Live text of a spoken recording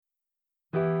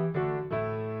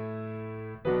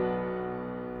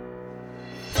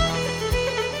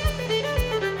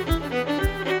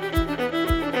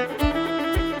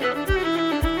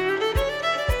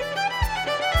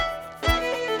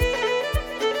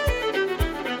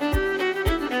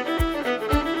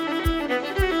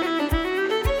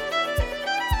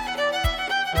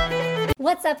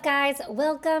What's up, guys?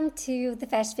 Welcome to the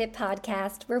Fesh Fit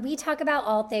podcast, where we talk about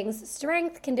all things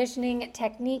strength, conditioning,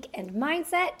 technique, and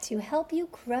mindset to help you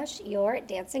crush your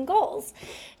dancing goals.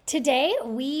 Today,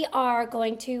 we are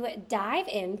going to dive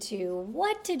into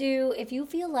what to do if you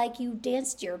feel like you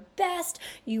danced your best,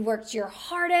 you worked your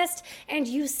hardest, and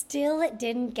you still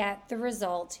didn't get the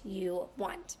result you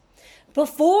want.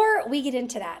 Before we get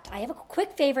into that, I have a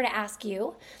quick favor to ask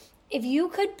you. If you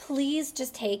could please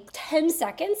just take 10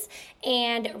 seconds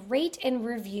and rate and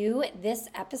review this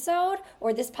episode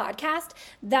or this podcast,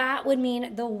 that would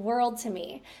mean the world to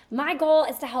me. My goal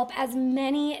is to help as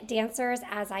many dancers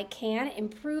as I can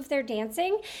improve their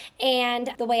dancing, and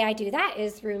the way I do that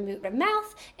is through word of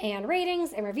mouth and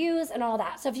ratings and reviews and all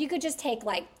that. So if you could just take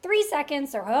like 3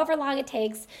 seconds or however long it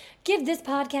takes, give this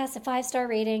podcast a 5-star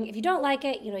rating. If you don't like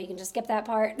it, you can just skip that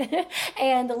part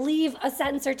and leave a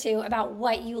sentence or two about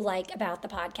what you like about the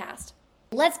podcast.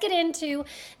 Let's get into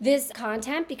this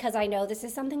content because I know this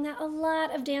is something that a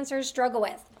lot of dancers struggle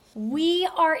with. We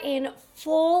are in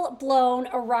full-blown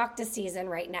Oireachtas season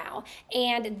right now,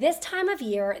 and this time of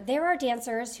year, there are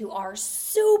dancers who are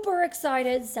super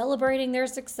excited, celebrating their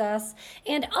success,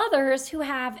 and others who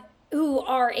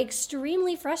are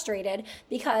extremely frustrated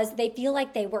because they feel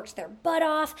like they worked their butt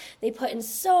off, they put in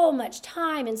so much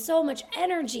time and so much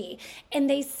energy, and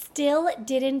they still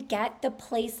didn't get the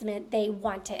placement they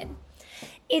wanted.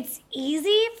 It's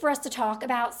easy for us to talk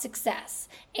about success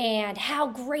and how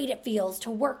great it feels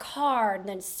to work hard and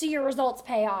then see your results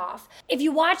pay off. If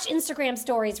you watch Instagram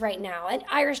stories right now, and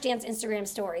Irish dance Instagram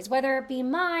stories, whether it be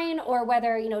mine or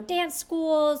whether, dance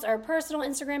schools or personal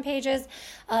Instagram pages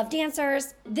of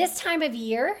dancers, this time of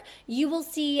year, you will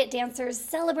see dancers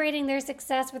celebrating their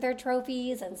success with their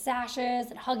trophies and sashes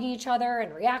and hugging each other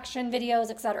and reaction videos,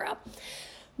 etc.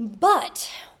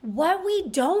 But what we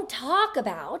don't talk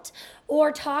about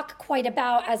or talk quite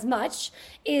about as much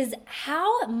is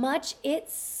how much it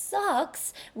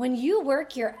sucks when you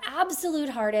work your absolute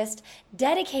hardest,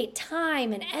 dedicate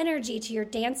time and energy to your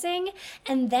dancing,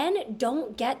 and then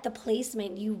don't get the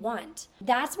placement you want.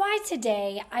 That's why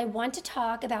today I want to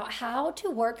talk about how to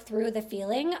work through the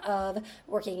feeling of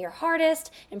working your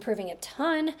hardest, improving a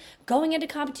ton, going into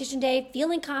competition day,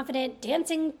 feeling confident,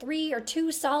 dancing 3 or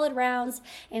 2 solid rounds,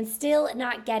 and still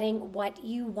not getting what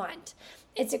you want.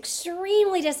 It's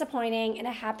extremely disappointing, and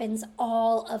it happens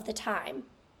all of the time.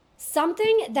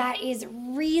 Something that is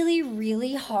really,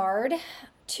 really hard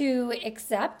to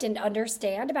accept and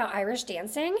understand about Irish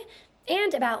dancing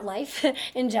and about life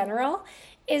in general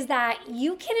is that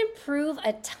you can improve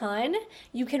a ton,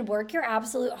 you can work your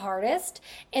absolute hardest,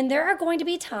 and there are going to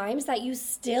be times that you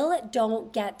still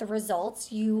don't get the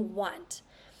results you want.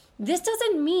 This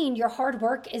doesn't mean your hard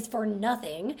work is for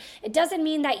nothing. It doesn't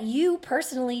mean that you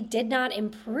personally did not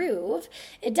improve.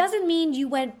 It doesn't mean you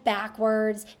went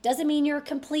backwards. It doesn't mean you're a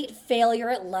complete failure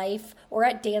at life or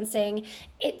at dancing.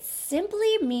 It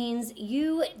simply means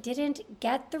you didn't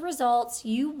get the results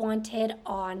you wanted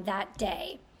on that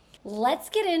day. Let's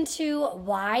get into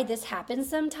why this happens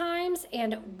sometimes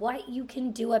and what you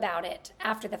can do about it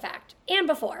after the fact and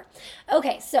before.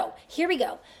 Okay, so here we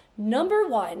go. Number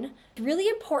one, really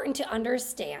important to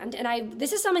understand, and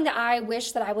this is something that I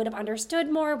wish that I would have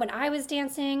understood more when I was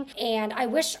dancing, and I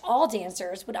wish all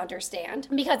dancers would understand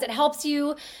because it helps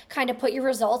you kind of put your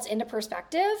results into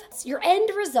perspective. Your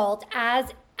end result as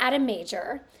at a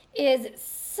major is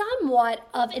somewhat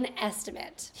of an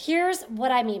estimate. Here's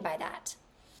what I mean by that.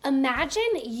 Imagine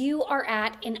you are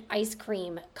at an ice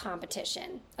cream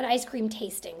competition, an ice cream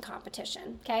tasting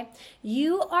competition, okay?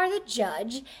 You are the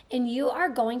judge and you are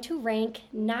going to rank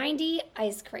 90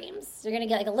 ice creams. You're gonna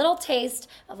get like a little taste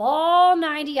of all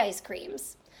 90 ice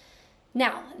creams.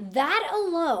 Now, that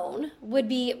alone would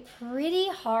be pretty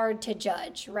hard to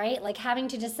judge, right? Like having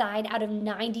to decide out of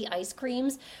 90 ice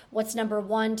creams, what's number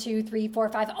 1, 2, 3, 4,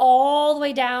 5, all the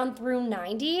way down through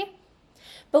 90.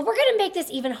 But we're going to make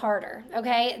this even harder,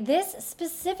 okay? This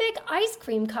specific ice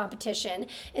cream competition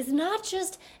is not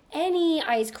just any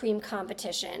ice cream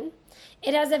competition.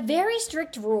 It has a very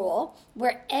strict rule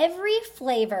where every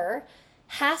flavor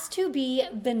has to be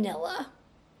vanilla,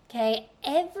 okay?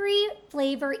 Every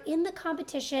flavor in the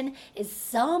competition is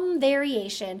some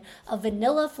variation of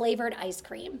vanilla flavored ice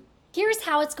cream. Here's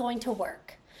how it's going to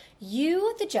work.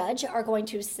 You, the judge, are going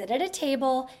to sit at a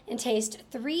table and taste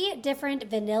 3 different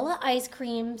vanilla ice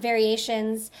cream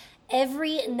variations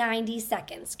every 90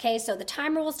 seconds, okay? So the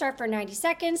timer will start for 90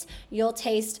 seconds. You'll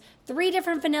taste 3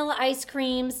 different vanilla ice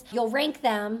creams. You'll rank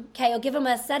them, okay? You'll give them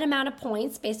a set amount of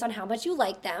points based on how much you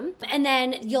like them. And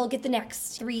then you'll get the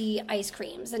next 3 ice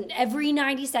creams. And every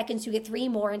 90 seconds, you get 3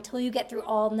 more until you get through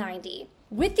all 90.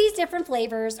 With these different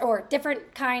flavors or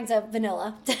different kinds of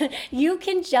vanilla, you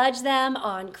can judge them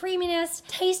on creaminess,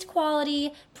 taste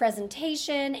quality,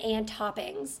 presentation, and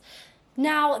toppings.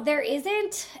 Now, there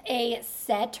isn't a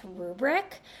set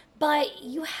rubric, but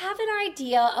you have an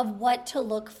idea of what to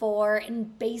look for in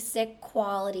basic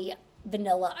quality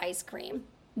vanilla ice cream.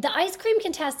 The ice cream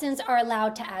contestants are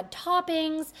allowed to add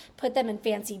toppings, put them in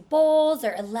fancy bowls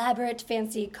or elaborate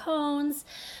fancy cones,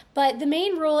 but the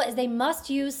main rule is they must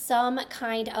use some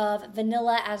kind of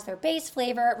vanilla as their base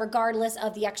flavor, regardless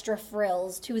of the extra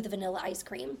frills to the vanilla ice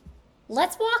cream.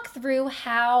 Let's walk through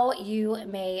how you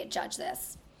may judge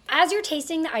this. As you're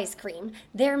tasting the ice cream,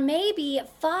 there may be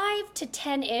 5 to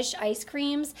 10-ish ice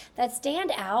creams that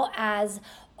stand out as,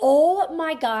 oh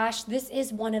my gosh, this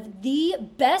is one of the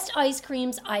best ice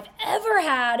creams I've ever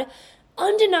had.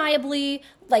 Undeniably,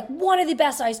 like one of the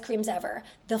best ice creams ever.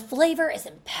 The flavor is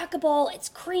impeccable, it's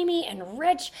creamy and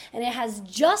rich, and it has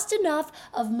just enough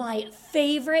of my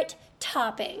favorite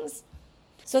toppings.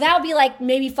 So that would be like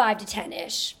maybe 5 to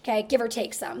 10-ish, okay, give or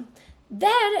take some.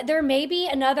 Then there may be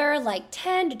another like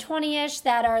 10 to 20-ish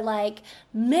that are like,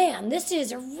 man, this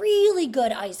is really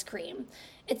good ice cream.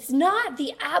 It's not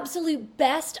the absolute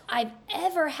best I've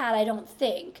ever had, I don't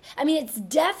think. I mean, it's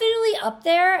definitely up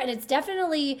there and it's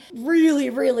definitely really,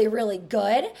 really, really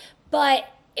good, but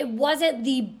it wasn't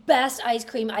the best ice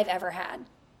cream I've ever had.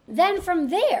 Then from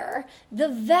there, the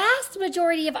vast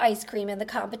majority of ice cream in the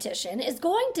competition is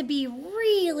going to be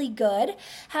really good,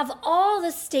 have all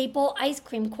the staple ice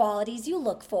cream qualities you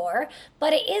look for,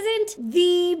 but it isn't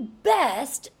the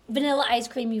best vanilla ice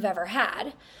cream you've ever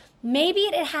had. Maybe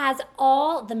it has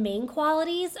all the main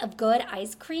qualities of good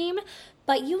ice cream,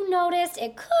 but you noticed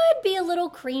it could be a little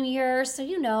creamier, so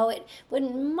you're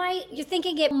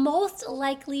thinking it most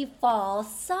likely fall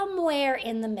somewhere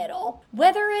in the middle.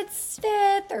 Whether it's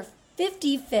 5th or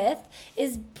 55th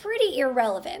is pretty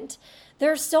irrelevant.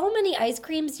 There are so many ice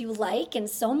creams you like and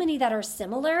so many that are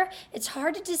similar, it's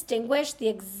hard to distinguish the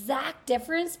exact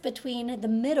difference between the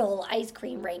middle ice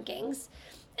cream rankings,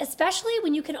 especially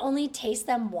when you can only taste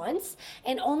them once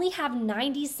and only have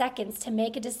 90 seconds to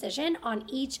make a decision on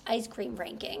each ice cream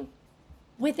ranking.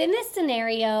 Within this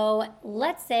scenario,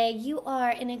 let's say you are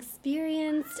an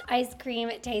experienced ice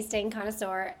cream tasting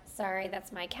connoisseur. Sorry,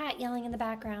 that's my cat yelling in the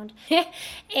background.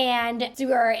 And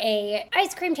you are a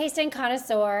ice cream tasting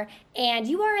connoisseur, and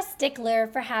you are a stickler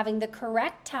for having the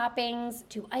correct toppings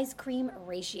to ice cream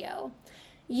ratio.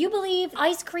 You believe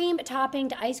ice cream topping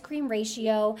to ice cream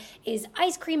ratio is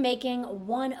ice cream making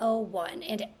 101,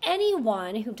 and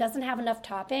anyone who doesn't have enough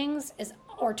toppings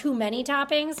or too many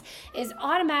toppings is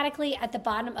automatically at the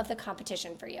bottom of the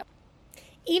competition for you.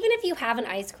 Even if you have an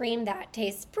ice cream that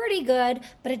tastes pretty good,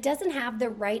 but it doesn't have the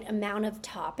right amount of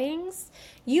toppings,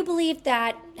 you believe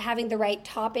that having the right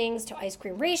toppings to ice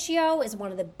cream ratio is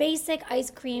one of the basic ice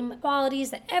cream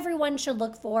qualities that everyone should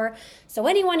look for. So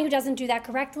anyone who doesn't do that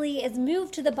correctly is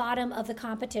moved to the bottom of the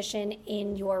competition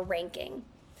in your ranking.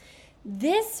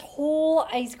 This whole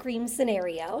ice cream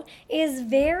scenario is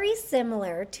very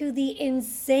similar to the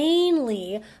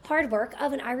insanely hard work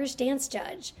of an Irish dance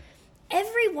judge.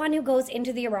 Everyone who goes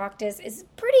into the Oireachtas is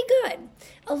pretty good.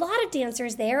 A lot of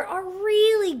dancers there are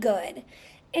really good.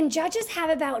 And judges have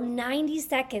about 90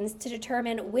 seconds to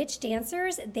determine which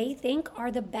dancers they think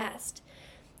are the best.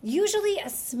 Usually a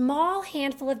small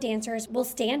handful of dancers will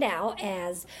stand out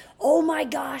as, oh my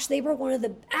gosh, they were one of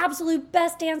the absolute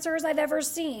best dancers I've ever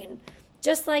seen.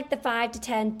 Just like the 5 to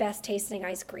 10 best tasting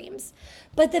ice creams.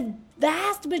 But the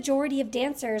vast majority of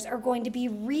dancers are going to be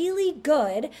really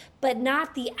good, but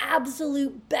not the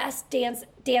absolute best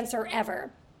dancer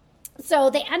ever. So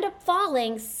they end up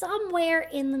falling somewhere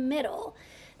in the middle.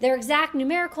 Their exact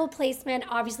numerical placement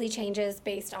obviously changes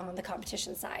based on the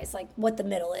competition size, like what the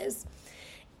middle is.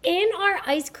 In our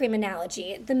ice cream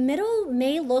analogy, the middle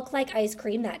may look like ice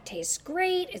cream that tastes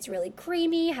great, it's really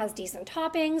creamy, has decent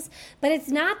toppings, but it's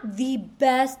not the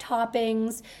best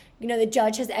toppings, the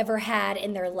judge has ever had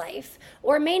in their life,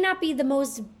 or it may not be the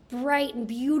most bright and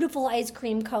beautiful ice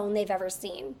cream cone they've ever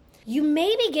seen. You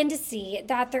may begin to see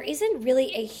that there isn't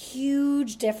really a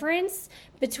huge difference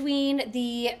between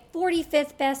the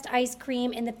 45th best ice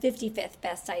cream and the 55th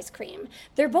best ice cream.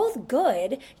 They're both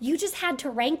good. You just had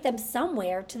to rank them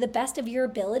somewhere to the best of your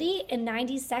ability in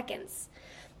 90 seconds.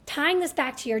 Tying this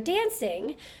back to your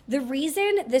dancing, the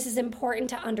reason this is important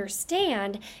to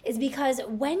understand is because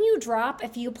when you drop a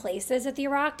few places at the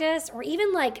Oireachtas, or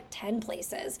even like 10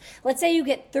 places, let's say you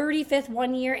get 35th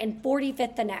one year and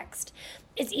 45th the next,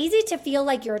 it's easy to feel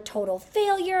like you're a total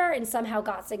failure and somehow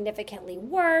got significantly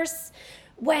worse,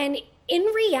 when In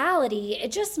reality,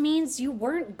 it just means you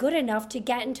weren't good enough to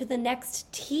get into the next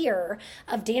tier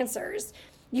of dancers.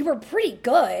 You were pretty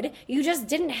good. You just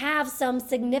didn't have some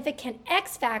significant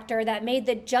X factor that made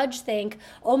the judge think,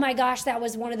 oh my gosh, that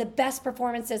was one of the best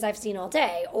performances I've seen all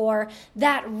day. Or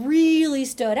that really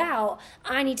stood out.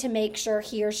 I need to make sure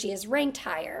he or she is ranked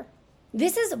higher.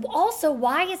 This is also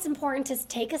why it's important to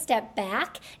take a step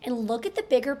back and look at the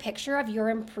bigger picture of your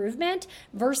improvement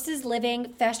versus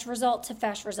living FESH result to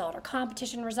FESH result or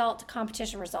competition result to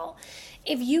competition result.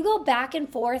 If you go back and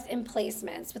forth in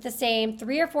placements with the same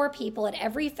 3 or 4 people at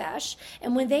every FESH,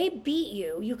 and when they beat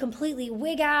you, you completely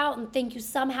wig out and think you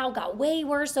somehow got way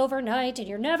worse overnight and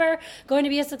you're never going to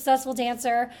be a successful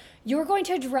dancer, you're going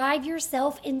to drive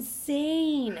yourself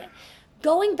insane.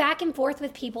 Going back and forth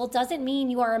with people doesn't mean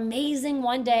you are amazing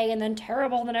one day and then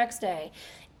terrible the next day.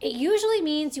 It usually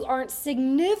means you aren't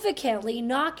significantly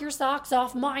knock your socks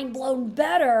off, mind blown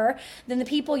better than the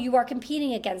people you are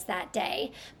competing against that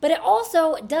day. But it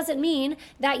also doesn't mean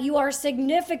that you are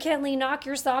significantly knock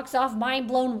your socks off, mind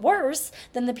blown worse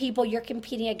than the people you're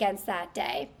competing against that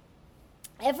day.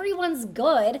 Everyone's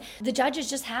good. The judges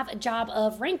just have a job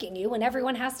of ranking you, and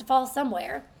everyone has to fall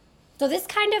somewhere. So this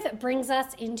kind of brings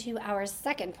us into our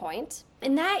second point,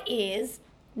 and that is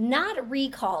not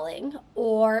recalling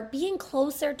or being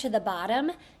closer to the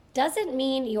bottom doesn't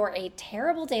mean you're a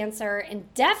terrible dancer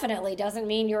and definitely doesn't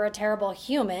mean you're a terrible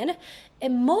human. It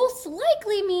most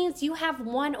likely means you have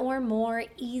one or more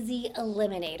easy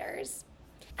eliminators.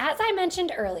 As I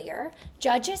mentioned earlier,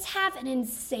 judges have an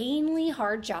insanely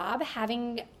hard job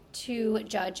having to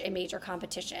judge a major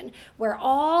competition where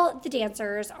all the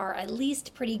dancers are at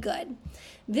least pretty good.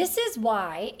 This is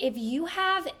why if you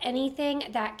have anything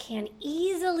that can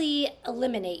easily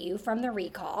eliminate you from the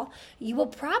recall, you will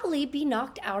probably be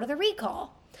knocked out of the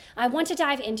recall. I want to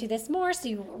dive into this more so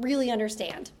you really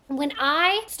understand. When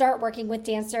I start working with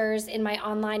dancers in my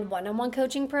online one-on-one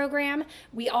coaching program,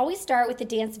 we always start with the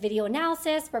dance video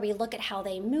analysis where we look at how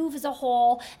they move as a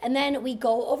whole, and then we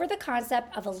go over the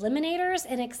concept of eliminators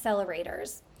and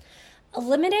accelerators.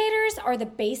 Eliminators are the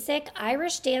basic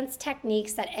Irish dance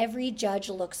techniques that every judge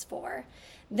looks for.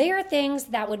 They are things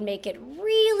that would make it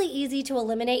really easy to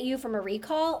eliminate you from a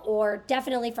recall or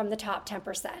definitely from the top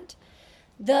 10%.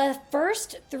 The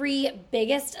first 3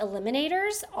 biggest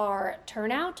eliminators are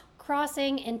turnout,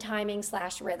 crossing, and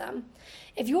timing/rhythm.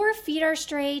 If your feet are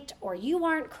straight or you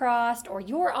aren't crossed or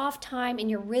you're off time and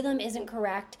your rhythm isn't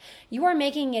correct, you are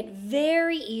making it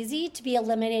very easy to be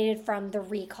eliminated from the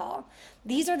recall.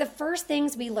 These are the first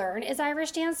things we learn as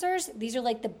Irish dancers. These are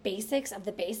like the basics of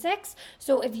the basics.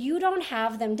 So if you don't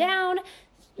have them down, it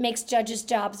makes judges'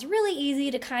 jobs really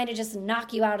easy to kind of just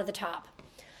knock you out of the top.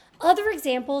 Other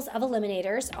examples of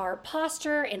eliminators are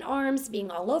posture and arms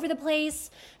being all over the place,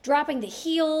 dropping the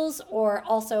heels, or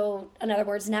also, in other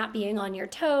words, not being on your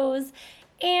toes,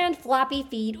 and floppy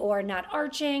feet or not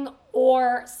arching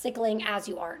or sickling as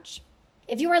you arch.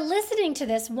 If you are listening to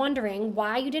this wondering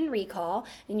why you didn't recall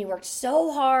and you worked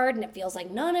so hard and it feels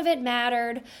like none of it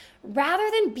mattered, rather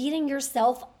than beating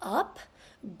yourself up,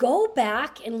 go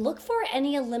back and look for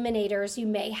any eliminators you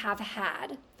may have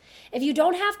had. If you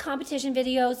don't have competition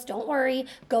videos, don't worry.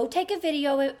 Go take a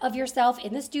video of yourself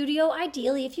in the studio,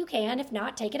 ideally if you can. If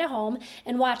not, take it at home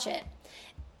and watch it.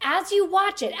 As you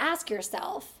watch it, ask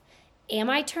yourself, am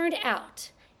I turned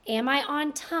out? Am I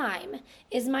on time?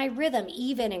 Is my rhythm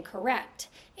even and correct?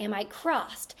 Am I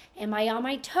crossed? Am I on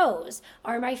my toes?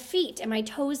 Are my feet and my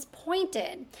toes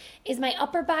pointed? Is my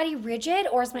upper body rigid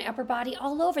or is my upper body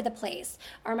all over the place?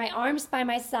 Are my arms by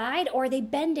my side or are they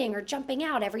bending or jumping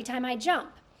out every time I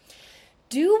jump?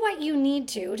 Do what you need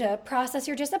to process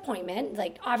your disappointment.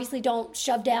 Like, obviously don't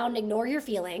shove down and ignore your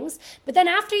feelings. But then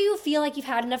after you feel like you've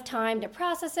had enough time to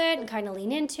process it and kind of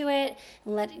lean into it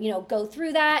and go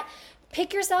through that,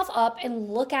 pick yourself up and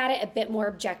look at it a bit more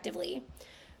objectively.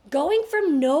 Going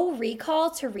from no recall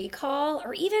to recall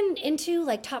or even into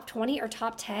like top 20 or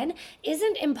top 10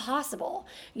 isn't impossible.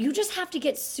 You just have to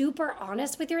get super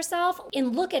honest with yourself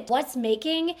and look at what's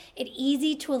making it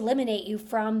easy to eliminate you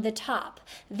from the top.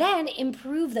 Then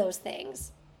improve those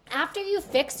things. After you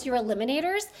fix your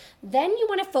eliminators, then you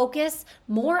want to focus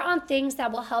more on things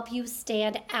that will help you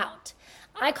stand out.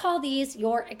 I call these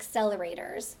your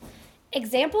accelerators.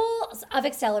 Examples of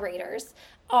accelerators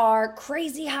are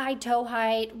crazy high toe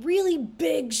height, really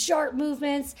big sharp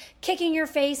movements, kicking your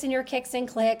face in your kicks and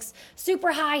clicks,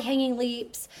 super high hanging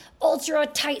leaps, ultra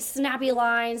tight snappy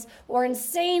lines, or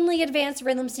insanely advanced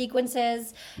rhythm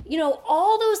sequences.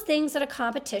 All those things at a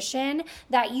competition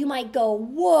that you might go,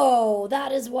 whoa,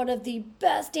 that is one of the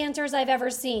best dancers I've ever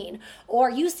seen. Or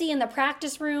you see in the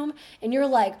practice room and you're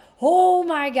like, oh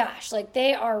my gosh, like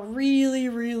they are really,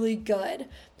 really good.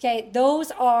 Okay,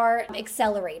 those are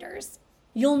accelerators.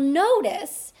 You'll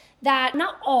notice that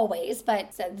not always,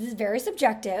 but this is very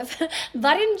subjective,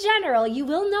 but in general, you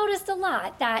will notice a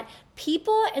lot that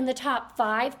people in the top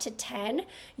 5 to 10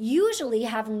 usually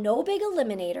have no big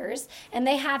eliminators and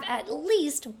they have at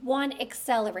least one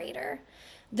accelerator.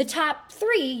 The top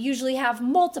 3 usually have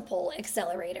multiple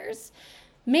accelerators.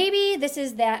 Maybe this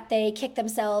is that they kick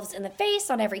themselves in the face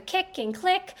on every kick and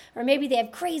click, or maybe they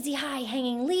have crazy high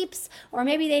hanging leaps, or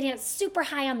maybe they dance super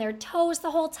high on their toes the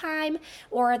whole time,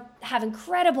 or have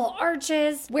incredible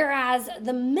arches, whereas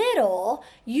the middle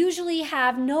usually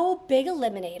have no big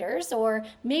eliminators, or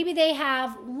maybe they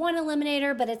have one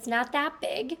eliminator, but it's not that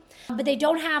big, but they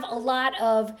don't have a lot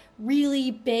of really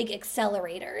big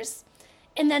accelerators.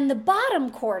 And then the bottom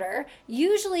quarter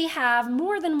usually have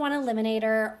more than one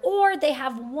eliminator, or they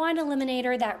have one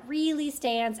eliminator that really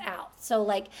stands out. So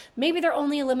like maybe their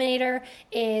only eliminator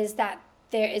is that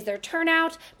there is their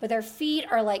turnout, but their feet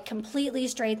are like completely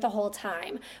straight the whole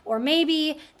time. Or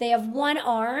maybe they have one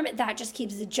arm that just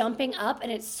keeps jumping up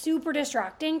and it's super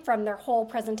distracting from their whole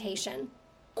presentation.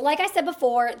 Like I said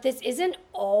before, this isn't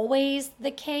always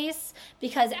the case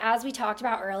because as we talked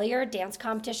about earlier, dance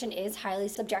competition is highly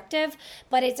subjective,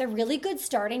 but it's a really good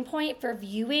starting point for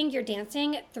viewing your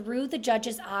dancing through the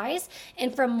judge's eyes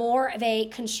and from more of a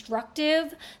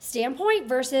constructive standpoint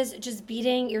versus just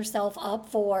beating yourself up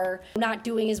for not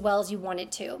doing as well as you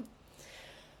wanted to.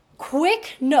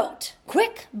 Quick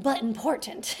but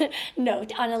important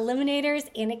note on eliminators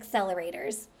and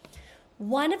accelerators.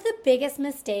 One of the biggest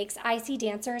mistakes I see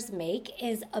dancers make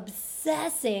is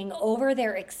obsessing over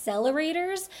their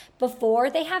accelerators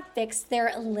before they have fixed their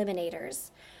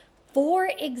eliminators. For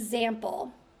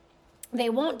example, they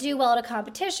won't do well at a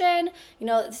competition,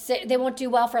 they won't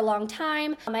do well for a long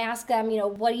time. I ask them,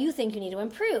 what do you think you need to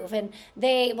improve? And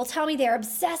they will tell me they're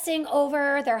obsessing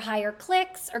over their higher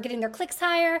clicks or getting their clicks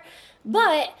higher,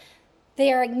 but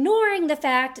they are ignoring the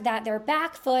fact that their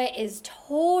back foot is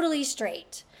totally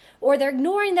straight. Or they're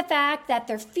ignoring the fact that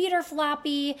their feet are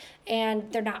floppy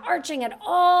and they're not arching at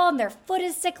all and their foot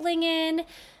is sickling in.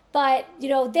 But,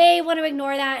 they want to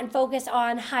ignore that and focus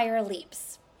on higher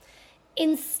leaps.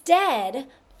 Instead,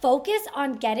 focus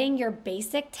on getting your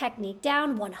basic technique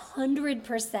down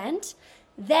 100%,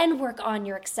 then work on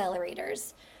your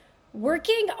accelerators.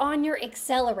 Working on your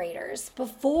accelerators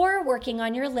before working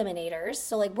on your eliminators,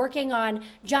 so like working on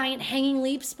giant hanging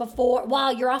leaps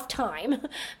while you're off time,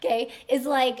 okay, is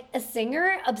like a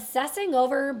singer obsessing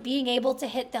over being able to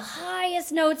hit the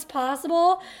highest notes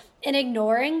possible and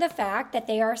ignoring the fact that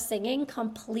they are singing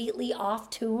completely off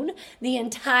tune the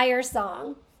entire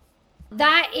song.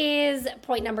 That is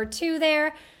point number 2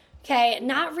 there. Okay,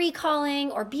 not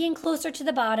recalling or being closer to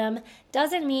the bottom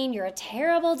doesn't mean you're a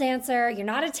terrible dancer, you're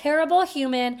not a terrible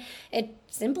human. It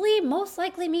simply most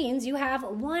likely means you have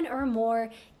one or more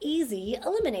easy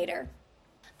eliminator.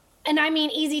 And I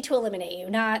mean easy to eliminate you,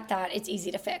 not that it's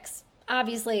easy to fix.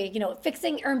 Obviously,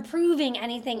 fixing or improving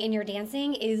anything in your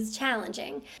dancing is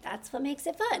challenging. That's what makes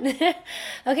it fun.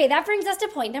 Okay, that brings us to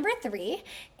point number 3.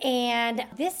 And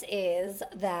this is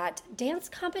that dance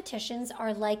competitions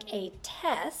are like a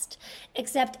test,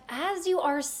 except as you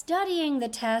are studying the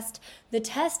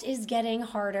test is getting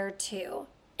harder too.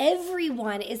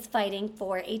 Everyone is fighting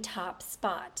for a top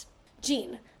spot.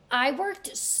 Jean, I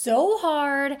worked so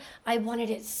hard, I wanted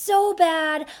it so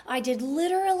bad, I did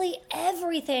literally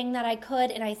everything that I could,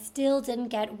 and I still didn't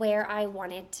get where I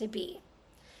wanted to be.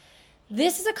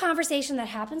 This is a conversation that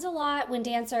happens a lot when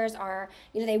dancers are,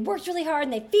 they worked really hard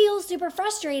and they feel super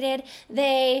frustrated.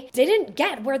 They didn't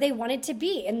get where they wanted to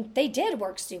be, and they did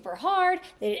work super hard,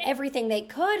 they did everything they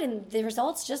could, and the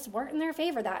results just weren't in their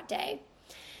favor that day.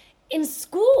 In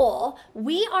school,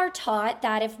 we are taught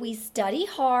that if we study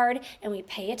hard and we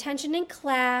pay attention in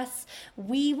class,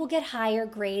 we will get higher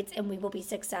grades and we will be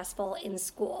successful in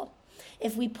school.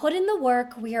 If we put in the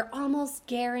work, we are almost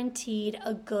guaranteed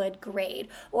a good grade.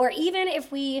 Or even if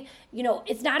we,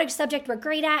 it's not a subject we're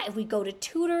great at, if we go to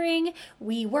tutoring,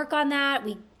 we work on that,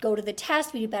 we go to the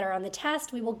test, we do better on the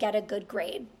test, we will get a good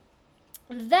grade.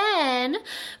 Then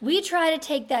we try to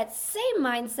take that same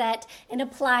mindset and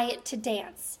apply it to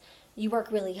dance. You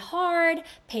work really hard,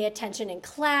 pay attention in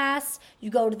class, you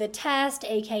go to the test,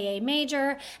 aka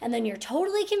major, and then you're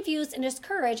totally confused and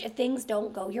discouraged if things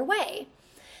don't go your way.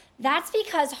 That's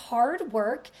because hard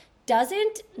work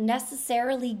doesn't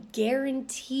necessarily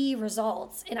guarantee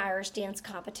results in Irish dance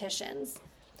competitions.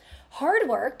 Hard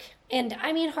work, and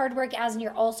I mean hard work as in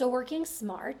you're also working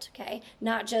smart, okay,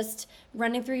 not just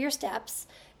running through your steps,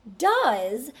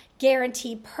 does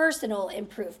guarantee personal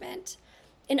improvement.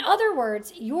 In other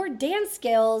words, your dance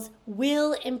skills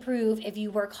will improve if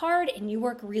you work hard and you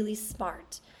work really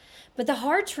smart. But the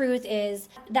hard truth is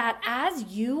that as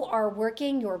you are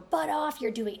working your butt off,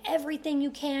 you're doing everything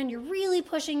you can, you're really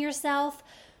pushing yourself,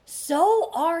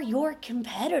 so are your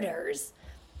competitors.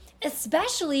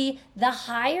 Especially the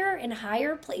higher and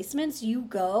higher placements you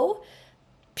go,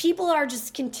 people are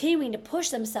just continuing to push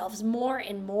themselves more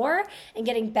and more and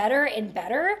getting better and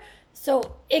better.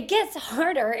 So it gets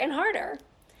harder and harder.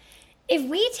 If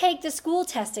we take the school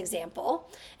test example,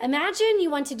 imagine you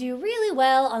want to do really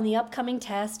well on the upcoming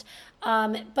test,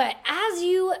 but as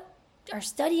you are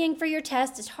studying for your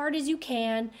test as hard as you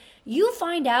can, you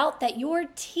find out that your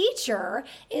teacher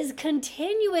is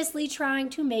continuously trying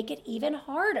to make it even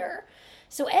harder.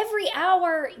 So every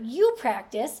hour you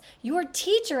practice, your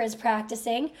teacher is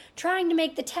practicing, trying to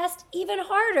make the test even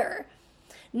harder.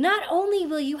 Not only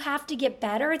will you have to get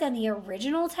better than the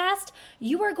original test,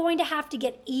 you are going to have to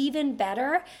get even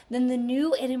better than the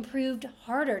new and improved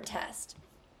harder test.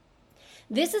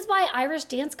 This is why Irish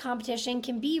dance competition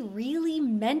can be really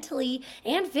mentally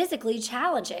and physically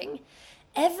challenging.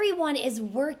 Everyone is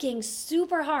working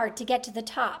super hard to get to the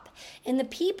top, and the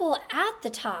people at the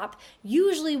top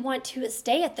usually want to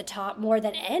stay at the top more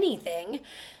than anything.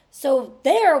 So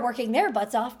they're working their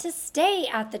butts off to stay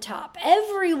at the top.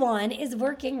 Everyone is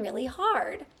working really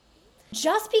hard.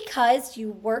 Just because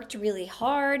you worked really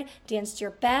hard, danced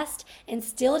your best, and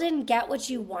still didn't get what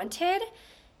you wanted,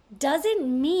 doesn't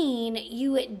mean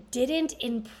you didn't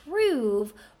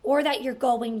improve or that you're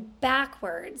going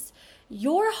backwards.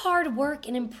 Your hard work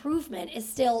and improvement is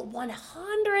still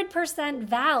 100%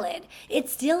 valid. It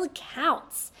still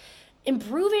counts.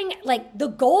 Improving, like the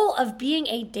goal of being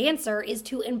a dancer is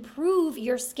to improve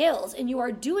your skills, and you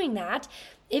are doing that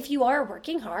if you are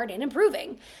working hard and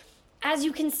improving. As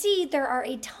you can see, there are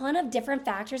a ton of different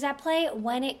factors at play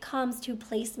when it comes to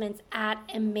placements at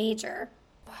a major.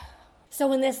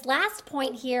 So in this last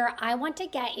point here, I want to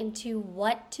get into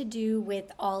what to do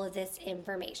with all of this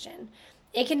information.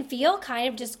 It can feel kind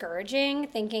of discouraging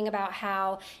thinking about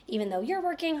how even though you're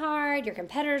working hard, your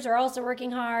competitors are also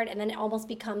working hard, and then it almost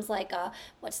becomes like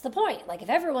what's the point? Like if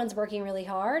everyone's working really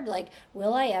hard, like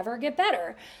will I ever get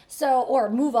better? So, or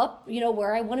move up,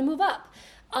 where I want to move up.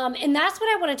 And that's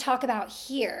what I want to talk about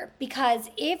here, because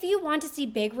if you want to see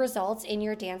big results in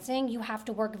your dancing, you have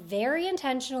to work very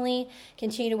intentionally,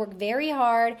 continue to work very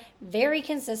hard, very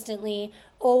consistently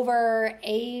over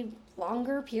a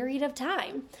longer period of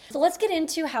time. So let's get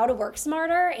into how to work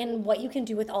smarter and what you can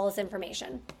do with all this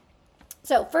information.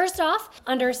 So first off,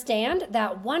 understand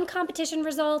that one competition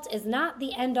result is not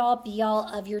the end-all be-all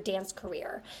of your dance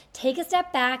career. Take a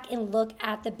step back and look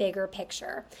at the bigger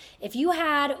picture. If you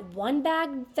had one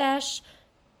bad fesh,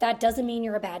 that doesn't mean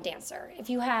you're a bad dancer.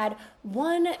 If you had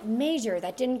one major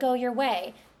that didn't go your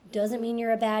way, doesn't mean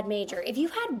you're a bad major. If you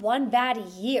had one bad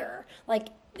year, like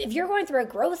if you're going through a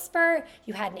growth spurt,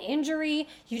 you had an injury,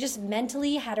 you just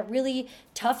mentally had a really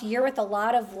tough year with a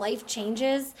lot of life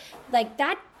changes, like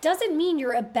that doesn't mean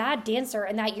you're a bad dancer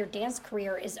and that your dance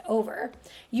career is over.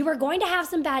 You are going to have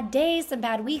some bad days, some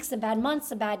bad weeks, some bad months,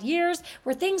 some bad years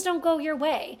where things don't go your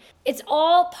way. It's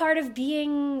all part of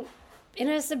being in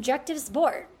a subjective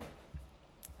sport.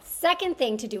 Second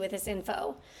thing to do with this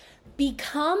info,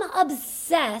 become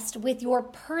obsessed with your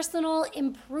personal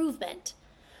improvement.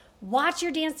 Watch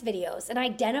your dance videos and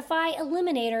identify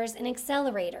eliminators and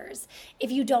accelerators. If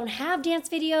you don't have dance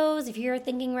videos, if you're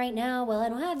thinking right now, well, I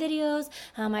don't have videos,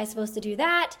 how am I supposed to do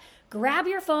that? Grab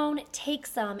your phone, take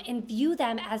some, and view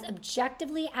them as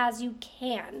objectively as you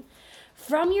can.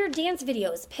 From your dance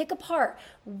videos, pick apart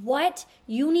what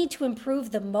you need to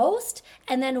improve the most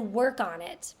and then work on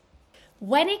it.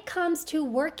 When it comes to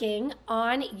working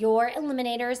on your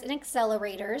eliminators and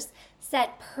accelerators,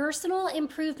 set personal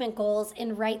improvement goals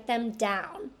and write them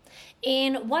down.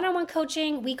 In one-on-one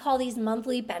coaching, we call these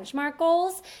monthly benchmark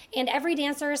goals, and every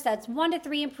dancer sets 1 to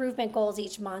 3 improvement goals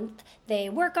each month. They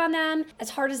work on them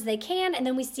as hard as they can, and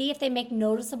then we see if they make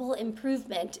noticeable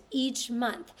improvement each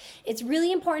month. It's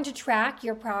really important to track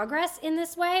your progress in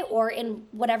this way, or in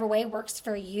whatever way works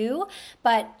for you,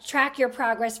 but track your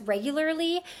progress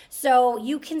regularly so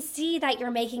you can see that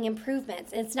you're making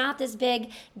improvements. It's not this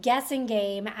big guessing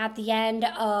game at the the end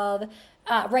of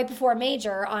right before a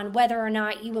major on whether or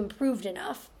not you improved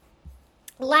enough.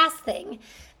 Last thing,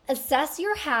 assess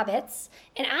your habits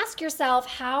and ask yourself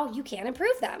how you can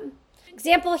improve them.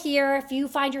 Example here, if you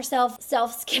find yourself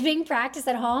self-skipping practice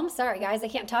at home, sorry guys, I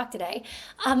can't talk today,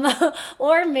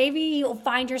 or maybe you'll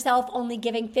find yourself only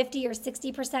giving 50 or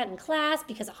 60% in class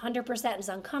because 100% is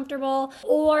uncomfortable,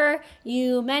 or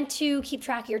you meant to keep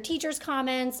track of your teacher's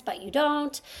comments, but you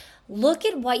don't. Look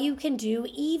at what you can do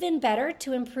even better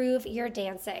to improve your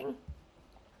dancing.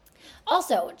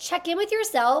 Also, check in with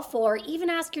yourself or even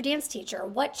ask your dance teacher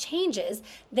what changes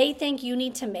they think you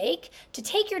need to make to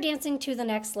take your dancing to the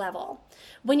next level.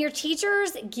 When your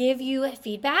teachers give you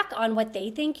feedback on what they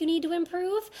think you need to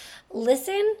improve,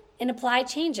 listen and apply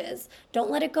changes.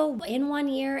 Don't let it go in one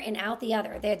ear and out the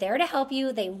other. They're there to help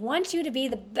you. They want you to be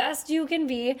the best you can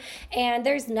be, and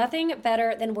there's nothing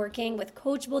better than working with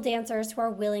coachable dancers who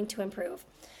are willing to improve.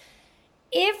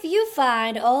 If you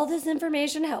find all this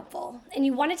information helpful and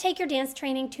you want to take your dance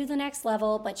training to the next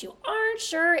level, but you aren't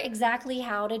sure exactly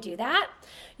how to do that,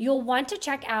 you'll want to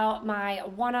check out my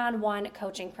one-on-one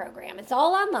coaching program. It's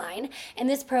all online, and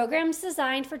this program is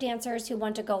designed for dancers who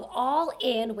want to go all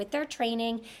in with their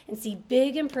training and see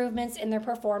big improvements in their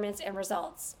performance and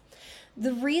results.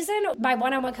 The reason my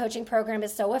one-on-one coaching program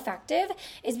is so effective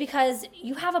is because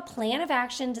you have a plan of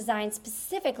action designed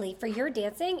specifically for your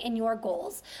dancing and your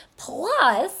goals,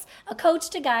 plus a coach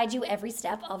to guide you every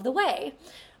step of the way.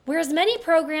 Whereas many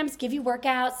programs give you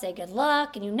workouts, say good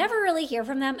luck, and you never really hear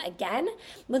from them again,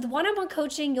 with one-on-one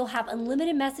coaching, you'll have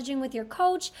unlimited messaging with your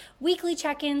coach, weekly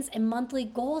check-ins, and monthly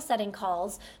goal-setting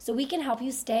calls so we can help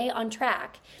you stay on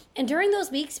track. And during those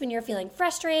weeks when you're feeling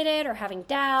frustrated or having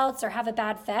doubts or have a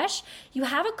bad fesh, you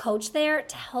have a coach there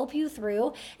to help you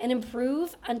through and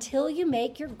improve until you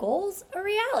make your goals a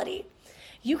reality.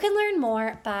 You can learn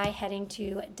more by heading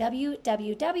to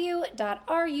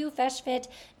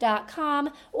www.rufeshfit.com,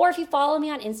 or if you follow me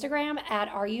on Instagram at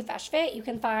rufeshfit, you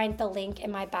can find the link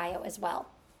in my bio as well.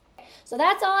 So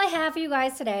that's all I have for you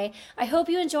guys today. I hope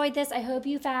you enjoyed this. I hope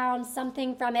you found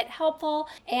something from it helpful,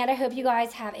 and I hope you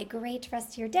guys have a great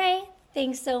rest of your day.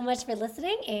 Thanks so much for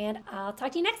listening, and I'll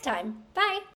talk to you next time. Bye.